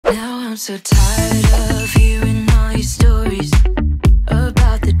I'm so tired of hearing all your stories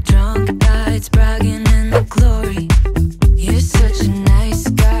about the drunk nights, bragging and the glory. You're such a nice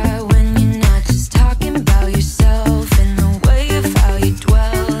guy when you're not just talking about yourself and the way of how you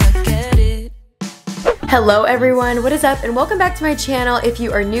dwell. I get it. Hello everyone, what is up and welcome back to my channel. If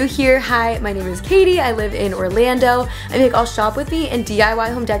you are new here, hi, my name is Katie. I live in Orlando. I make all shop with me and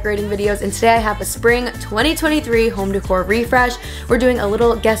DIY home decorating videos, and today I have a spring 2023 home decor refresh. We're doing a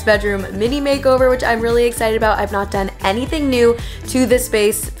little guest bedroom mini makeover, which I'm really excited about. I've not done anything new to this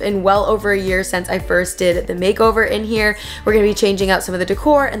space in well over a year since I first did the makeover in here. We're going to be changing out some of the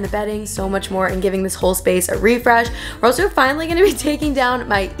decor and the bedding, so much more, and giving this whole space a refresh. We're also finally going to be taking down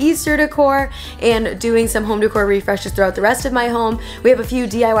my Easter decor and doing some home decor refreshes throughout the rest of my home. We have a few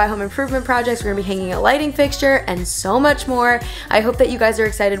DIY home improvement projects. We're gonna be hanging a lighting fixture and so much more. I hope that you guys are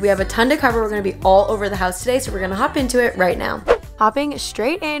excited. We have a ton to cover. We're gonna be all over the house today, so we're gonna hop into it right now. Hopping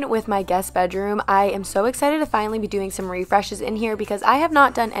straight in with my guest bedroom, I am so excited to finally be doing some refreshes in here because I have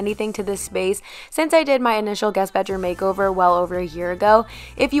not done anything to this space since I did my initial guest bedroom makeover well over a year ago.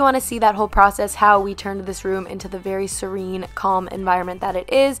 If you want to see that whole process, how we turned this room into the very serene, calm environment that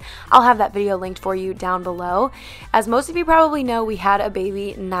it is, I'll have that video linked for you down below. As most of you probably know, we had a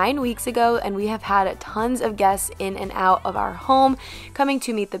baby 9 weeks ago and we have had tons of guests in and out of our home coming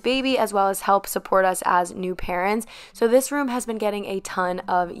to meet the baby as well as help support us as new parents. So this room has been getting a ton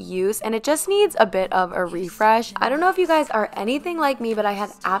of use and it just needs a bit of a refresh. I don't know if you guys are anything like me, but I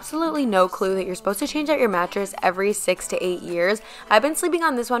had absolutely no clue that you're supposed to change out your mattress every 6 to 8 years. I've been sleeping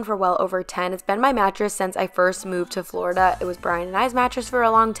on this one for well over 10. It's been my mattress since I first moved to Florida. It was Brian and I's mattress for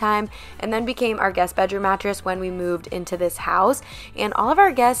a long time and then became our guest bedroom mattress when we moved into this house. And all of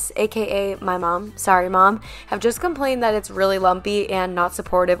our guests, aka my mom, sorry mom, have just complained that it's really lumpy and not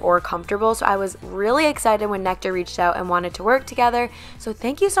supportive or comfortable. So I was really excited when Nectar reached out and wanted to work together. So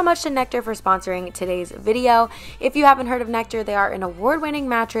thank you so much to Nectar for sponsoring today's video. If you haven't heard of Nectar, they are an award-winning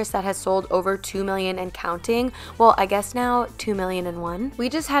mattress that has sold over 2 million and counting. Well, I guess now 2,000,001. We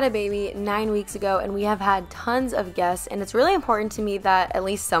just had a baby 9 weeks ago and we have had tons of guests, and it's really important to me that at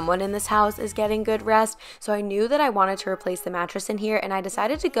least someone in this house is getting good rest. So I knew that I wanted to replace the mattress in here and I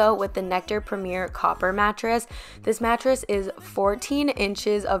decided to go with the Nectar Premier Copper mattress. This mattress is 14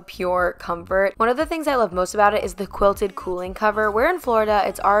 inches of pure comfort. One of the things I love most about it is the quilted cooling cover. We're in Florida,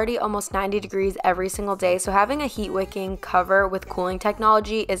 it's already almost 90 degrees every single day, so having a heat wicking cover with cooling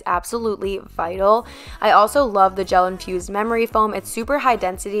technology is absolutely vital. I also love the gel infused memory foam. It's super high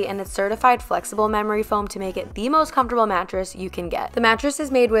density and it's certified flexible memory foam to make it the most comfortable mattress you can get. The mattress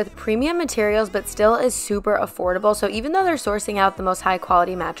is made with premium materials but still is super affordable, so even though they're sourcing out the most high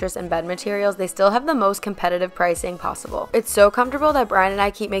quality mattress and bed materials, they still have the most competitive pricing possible. It's so comfortable that Brian and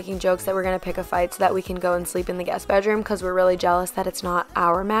I keep making jokes that we're gonna pick a fight so that we can go and sleep in the guest bedroom because we're really jealous that it's not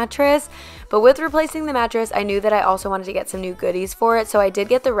our mattress. But with replacing the mattress, I knew that I also wanted to get some new goodies for it, so I did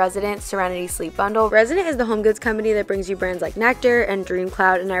get the Resident Serenity Sleep Bundle. Resident is the home goods company that brings you brands like Nectar and Dream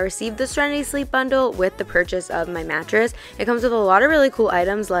Cloud, and I received the Serenity Sleep Bundle with the purchase of my mattress. It comes with a lot of really cool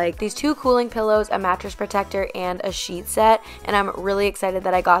items like these 2 cooling pillows, a mattress protector, and a sheet set, and I'm really excited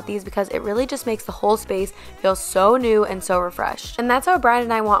that I got these because it really just makes the whole space feel so new and so refreshed. And that's how Brian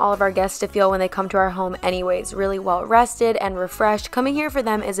and I want all of our guests to feel when they come to our home anyways, really well rested and refreshed. Coming here for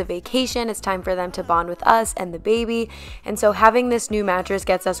them is a vacation. It's time for them to bond with us and the baby, and so having this new mattress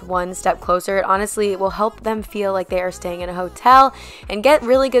gets us one step closer. It honestly will help them feel like they are staying in a hotel and get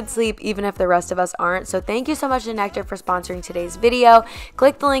really good sleep even if the rest of us aren't. So thank you so much to Nectar for sponsoring today's video.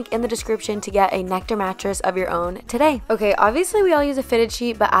 Click the link in the description to get a Nectar mattress of your own today. Okay, obviously we all use a fitted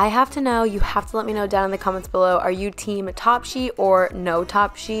sheet, but I have to know, you have to let me know down in the comments below, are you team top sheet or no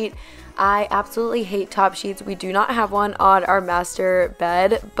top sheet? I absolutely hate top sheets. We do not have one on our master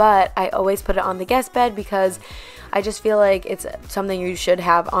bed, but I always put it on the guest bed because I just feel like it's something you should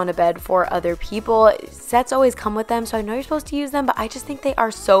have on a bed for other people. Sets always come with them, so I know you're supposed to use them, but I just think they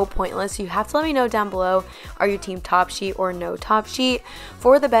are so pointless. You have to let me know down below, are you team top sheet or no top sheet?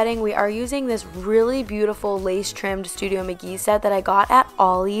 For the bedding, we are using this really beautiful lace trimmed Studio McGee set that I got at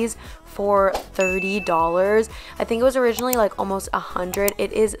Ollie's for $30. I think it was originally like almost $100.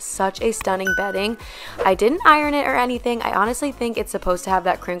 It is such a stunning bedding. I didn't iron it or anything. I honestly think it's supposed to have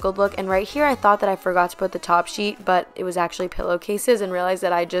that crinkled look, and right here I thought that I forgot to put the top sheet, but it was actually pillowcases, and realized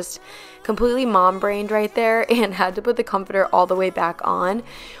that I just completely mom brained right there and had to put the comforter all the way back on.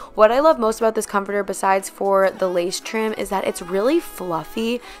 What I love most about this comforter, besides for the lace trim, is that it's really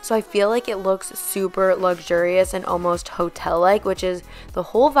fluffy, so I feel like it looks super luxurious and almost hotel-like, which is the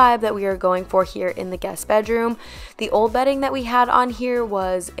whole vibe that we are going for here in the guest bedroom. The old bedding that we had on here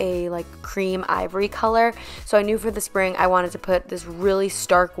was a like cream ivory color, so I knew for the spring I wanted to put this really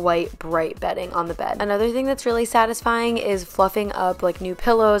stark white bright bedding on the bed. Another thing that's really satisfying is fluffing up like new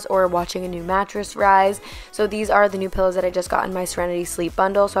pillows or watching a new mattress rise. So these are the new pillows that I just got in my Serenity Sleep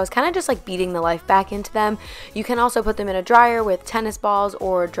bundle, so I was kind of just like beating the life back into them. You can also put them in a dryer with tennis balls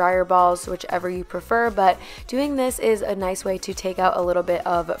or dryer balls, whichever you prefer, but doing this is a nice way to take out a little bit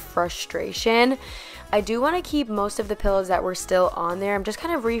of frustration. I do want to keep most of the pillows that were still on there. I'm just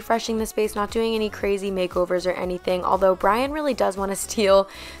kind of refreshing the space, not doing any crazy makeovers or anything, although Brian really does want to steal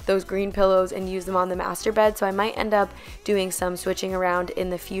those green pillows and use them on the master bed, so I might end up doing some switching around in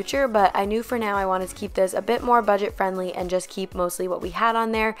the future, but I knew for now I wanted to keep this a bit more budget friendly and just keep mostly what we had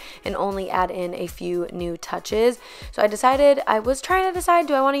on there and only add in a few new touches. So I was trying to decide,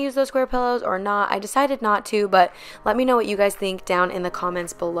 do I want to use those square pillows or not? I decided not to, but let me know what you guys think down in the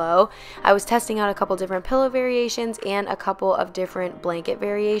comments below. I was testing out a couple different pillow variations and a couple of different blanket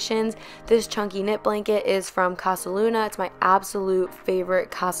variations. This chunky knit blanket is from Casa Luna. It's my absolute favorite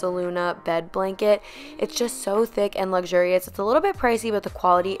Casa Luna bed blanket. It's just so thick and luxurious. It's a little bit pricey, but the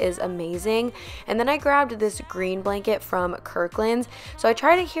quality is amazing. And then I grabbed this green blanket from Kirkland's. So I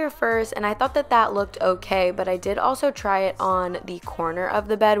tried it here first and I thought that that looked okay, but I did also try it on the corner of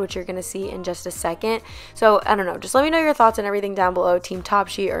the bed, which you're going to see in just a second. So I don't know, just let me know your thoughts and everything down below. Team top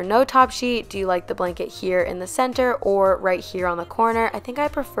sheet or no top sheet? Do you like the blanket here in the center or right here on the corner? I think I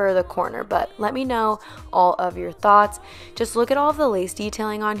prefer the corner, but let me know all of your thoughts. Just look at all of the lace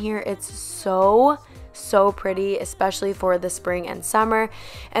detailing on here. It's so pretty, especially for the spring and summer.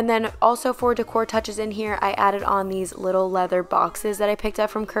 And then also for decor touches in here, I added on these little leather boxes that I picked up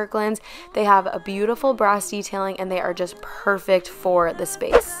from Kirkland's. They have a beautiful brass detailing and they are just perfect for the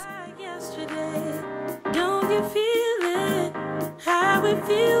space. Don't you feel it? How it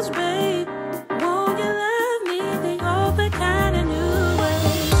feels, babe? Won't you love me the old kind of new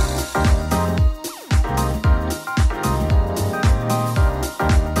way?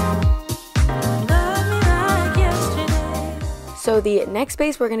 Love me like yesterday. So the next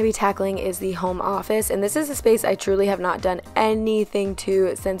space we're going to be tackling is the home office, and this is a space I truly have not done anything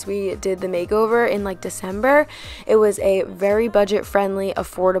to since we did the makeover in like December. It was a very budget friendly,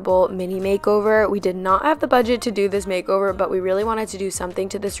 affordable mini makeover. We did not have the budget to do this makeover, but we really wanted to do something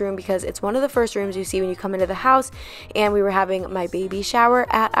to this room because it's one of the first rooms you see when you come into the house, and we were having my baby shower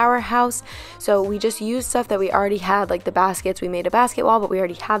at our house, so we just used stuff that we already had, like the baskets. We made a basket wall, but we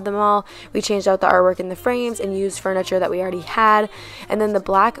already had them all. We changed out the artwork in the frames and used furniture that we already had. And then the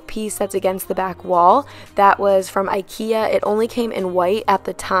black piece that's against the back wall, that was from IKEA. It only came in white at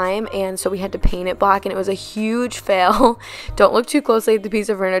the time, and so we had to paint it black, and it was a huge fail. Don't look too closely at the piece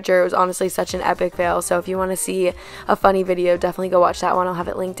of furniture. It was honestly such an epic fail, so if you want to see a funny video, definitely go watch that one. I'll have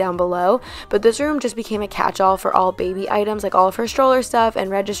it linked down below. But this room just became a catch-all for all baby items, like all of her stroller stuff and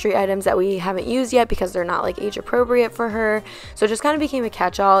registry items that we haven't used yet because they're not like age appropriate for her. So it just kind of became a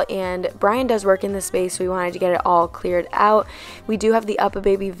catch-all, and Brian does work in this space, so we wanted to get it all cleared out. We do have the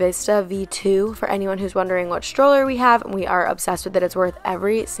UPPAbaby Vista V2 for anyone who's wondering what stroller we have, and we are obsessed with it. It's worth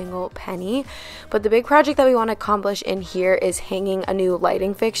every single penny. But the big project that we want to accomplish in here is hanging a new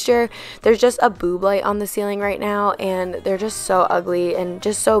lighting fixture. There's just a boob light on the ceiling right now, and they're just so ugly and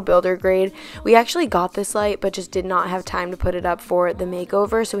just so builder grade. We actually got this light, but just did not have time to put it up for the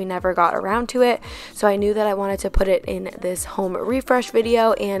makeover, so we never got around to it. So I knew that I wanted to put it in this home refresh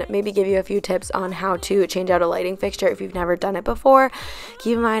video and maybe give you a few tips on how to change out a lighting fixture if you've never done it before.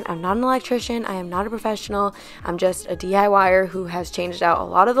 Keep in mind, I'm not an electrician, I am not a professional, I'm just a DIYer who has changed out a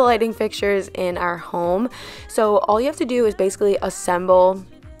lot of the lighting fixtures in our home. So all you have to do is basically assemble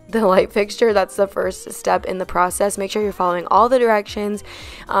the light fixture. That's the first step in the process. Make sure you're following all the directions,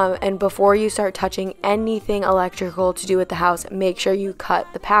 and before you start touching anything electrical to do with the house, make sure you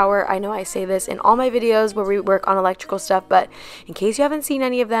cut the power. I know I say this in all my videos where we work on electrical stuff, but in case you haven't seen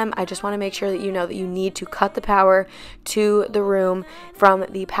any of them, I just want to make sure that you know that you need to cut the power to the room from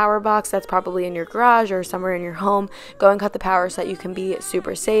the power box that's probably in your garage or somewhere in your home. Go and cut the power so that you can be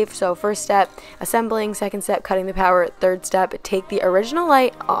super safe. So first step, assembling. Second step, cutting the power. Third step, take the original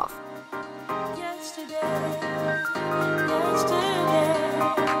light off.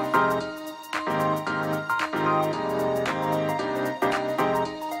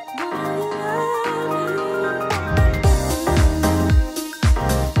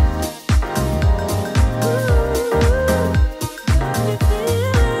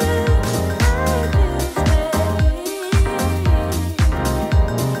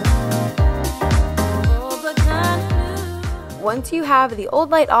 once you have the old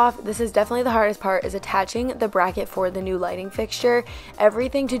light off, this is definitely the hardest part, is attaching the bracket for the new lighting fixture.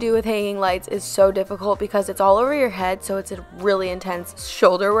 Everything to do with hanging lights is so difficult because it's all over your head, so it's a really intense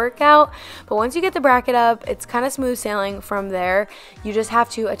shoulder workout. But once you get the bracket up, it's kind of smooth sailing from there. You just have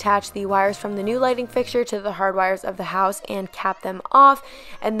to attach the wires from the new lighting fixture to the hard wires of the house and cap them off,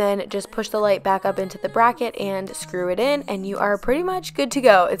 and then just push the light back up into the bracket and screw it in, and you are pretty much good to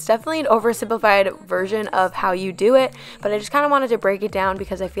go. It's definitely an oversimplified version of how you do it, but I just kind of wanted to break it down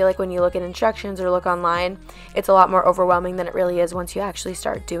because I feel like when you look at instructions or look online, it's a lot more overwhelming than it really is once you actually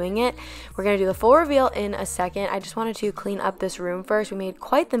start doing it. We're going to do the full reveal in a second. I just wanted to clean up this room first. We made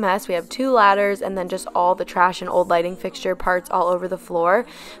quite the mess. We have 2 ladders and then just all the trash and old lighting fixture parts all over the floor,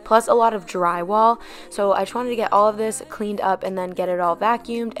 plus a lot of drywall. So I just wanted to get all of this cleaned up and then get it all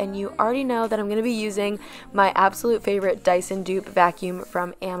vacuumed, and you already know that I'm going to be using my absolute favorite Dyson dupe vacuum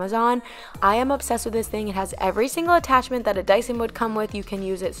from Amazon. I am obsessed with this thing. It has every single attachment that a Dyson would come with. You can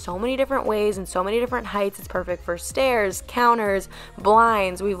use it so many different ways and so many different heights. It's perfect for stairs, counters,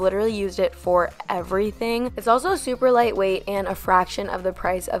 blinds. We've literally used it for everything. It's also super lightweight and a fraction of the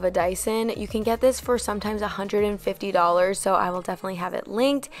price of a Dyson. You can get this for sometimes $150, so I will definitely have it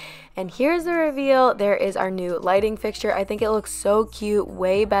linked. And here's the reveal. There is our new lighting fixture. I think it looks so cute,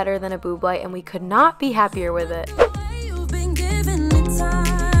 way better than a boob light, and we could not be happier with it.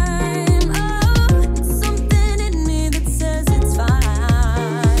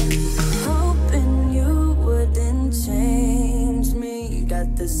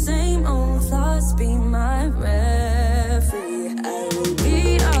 The same old thoughts be my referee. I will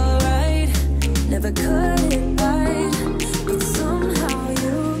be alright, never cut it right, but somehow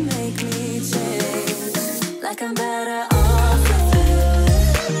you make me change, like I'm better off with you.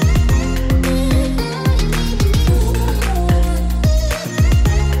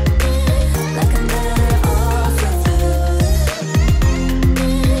 Like I'm better off with you.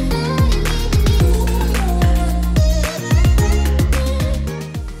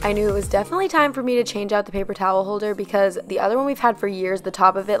 I knew it was definitely time for me to change out the paper towel holder because the other one we've had for years, the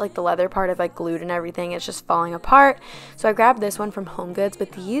top of it, like the leather part, I've like glued and everything, it's just falling apart. So I grabbed this one from HomeGoods,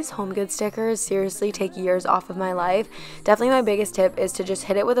 but these HomeGoods stickers seriously take years off of my life. Definitely my biggest tip is to just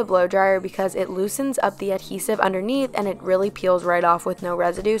hit it with a blow dryer because it loosens up the adhesive underneath and it really peels right off with no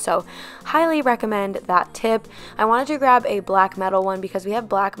residue. So highly recommend that tip. I wanted to grab a black metal one because we have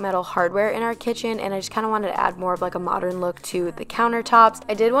black metal hardware in our kitchen, and I just kind of wanted to add more of like a modern look to the countertops.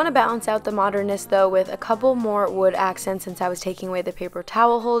 I did want to balance out the modernness though with a couple more wood accents since I was taking away the paper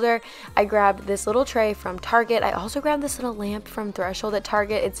towel holder. I grabbed this little tray from Target. I also grabbed this little lamp from Threshold at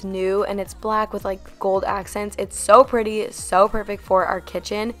Target. It's new and it's black with like gold accents. It's so pretty, so perfect for our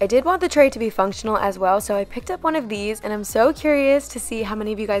kitchen. I did want the tray to be functional as well, so I picked up one of these, and I'm so curious to see how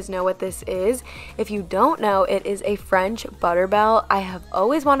many of you guys know what this is. If you don't know, it is a French butter bell. I have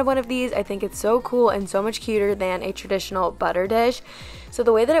always wanted one of these. I think it's so cool and so much cuter than a traditional butter dish. So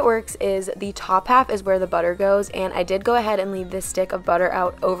the way that it works is the top half is where the butter goes, and I did go ahead and leave this stick of butter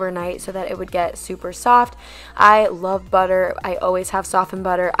out overnight so that it would get super soft. I love butter. I always have softened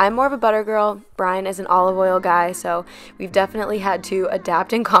butter. I'm more of a butter girl. Brian is an olive oil guy, so we've definitely had to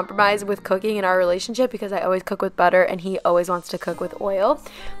adapt and compromise with cooking in our relationship because I always cook with butter and he always wants to cook with oil.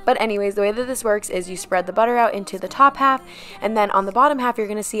 But anyways, the way that this works is you spread the butter out into the top half, and then on the bottom half you're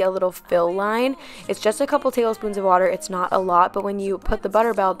going to see a little fill line. It's just a couple tablespoons of water. It's not a lot, but when you put the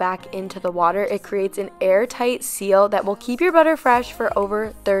butter bell back into the water, it creates an airtight seal that will keep your butter fresh for over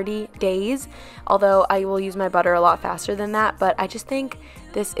 30 days. Although I will use my butter a lot faster than that, but I just think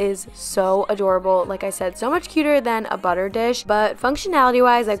this is so adorable. Like I said, so much cuter than a butter dish, but functionality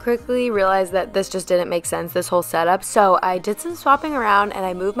wise, I quickly realized that this just didn't make sense, this whole setup. So I did some swapping around and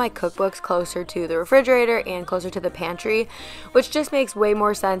I moved my cookbooks closer to the refrigerator and closer to the pantry, which just makes way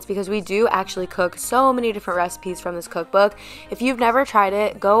more sense because we do actually cook so many different recipes from this cookbook. If you've never tried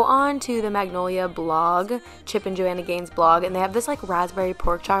it, go on to the Magnolia blog, Chip and Joanna Gaines blog, and they have this like raspberry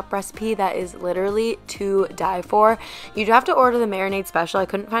pork chop recipe that is literally to die for. You do have to order the marinade special. I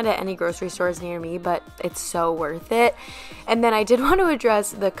couldn't find it at any grocery stores near me, but it's so worth it. And then I did want to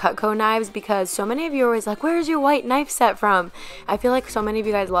address the Cutco knives because so many of you are always like, where's your white knife set from? I feel like so many of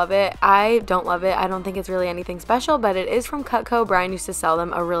you guys love it. I don't love it. I don't think it's really anything special, but it is from Cutco. Brian used to sell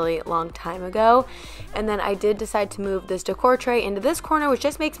them a really long time ago. And then I did decide to move this decor tray into this corner, which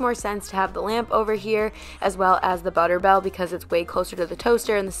just makes more sense to have the lamp over here as well as the butter bell because it's way closer to the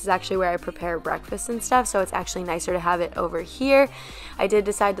toaster, and this is actually where I prepare breakfast and stuff, so it's actually nicer to have it over here. I did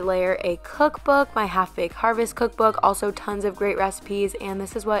decide to layer a cookbook, my Half-Baked Harvest cookbook, also tons of great recipes, and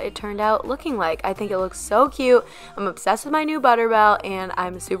this is what it turned out looking like. I think it looks so cute. I'm obsessed with my new butter bell, and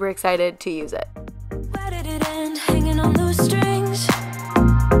I'm super excited to use it. Where did it end? Hanging on those strings.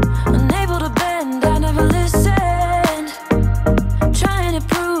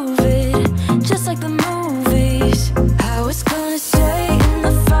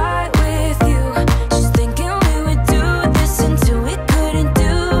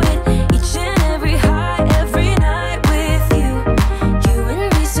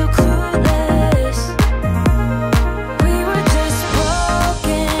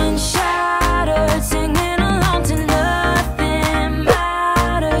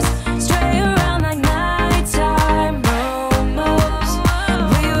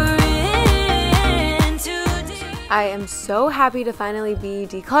 I'm so happy to finally be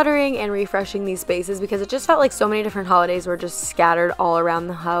decluttering and refreshing these spaces because it just felt like so many different holidays were just scattered all around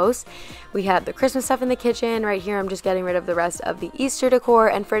the house. We had the Christmas stuff in the kitchen. Right here I'm just getting rid of the rest of the Easter decor,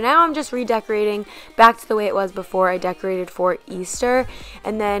 and for now I'm just redecorating back to the way it was before I decorated for Easter.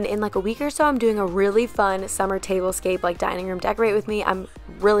 And then in like a week or so I'm doing a really fun summer tablescape, like dining room decorate with me. I'm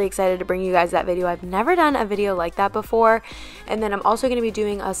really excited to bring you guys that video. I've never done a video like that before. And then I'm also going to be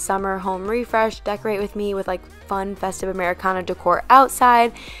doing a summer home refresh decorate with me with like fun festive Americana decor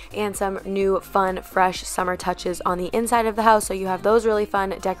outside and some new fun fresh summer touches on the inside of the house. So you have those really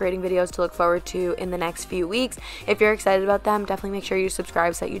fun decorating videos to look forward to in the next few weeks. If you're excited about them, definitely make sure you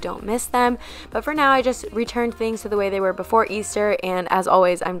subscribe so that you don't miss them. But for now I just returned things to the way they were before Easter, and as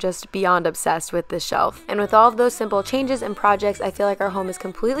always I'm just beyond obsessed with this shelf. And with all of those simple changes and projects, I feel like our home is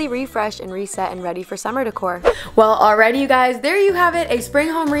completely refreshed and reset and ready for summer decor. Well, alrighty you guys, there you have it, a spring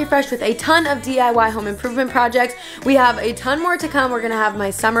home refresh with a ton of DIY home improvement projects. We have a ton more to come. We're gonna have my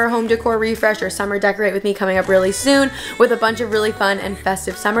summer home decor refresh or summer decorate with me coming up really soon with a bunch of really fun and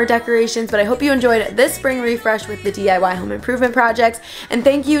festive summer decorations. But I hope you enjoyed this spring refresh with the DIY home improvement projects, and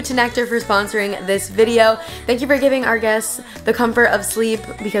thank you to Nectar for sponsoring this video. Thank you for giving our guests the comfort of sleep,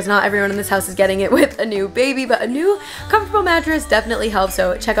 because not everyone in this house is getting it with a new baby, but a new comfortable mattress definitely helps.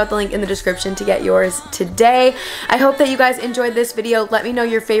 So check out the link in the description to get yours today. I hope that you guys enjoyed this video. Let me know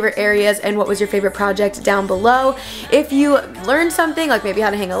your favorite areas and what was your favorite project down below. If you learned something, like maybe how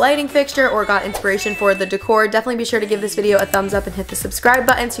to hang a lighting fixture or got inspiration for the decor, definitely be sure to give this video a thumbs up and hit the subscribe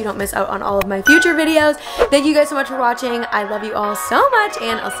button so you don't miss out on all of my future videos. Thank you guys so much for watching. I love you all so much,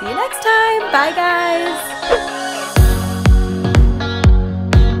 and I'll see you next time. Bye guys.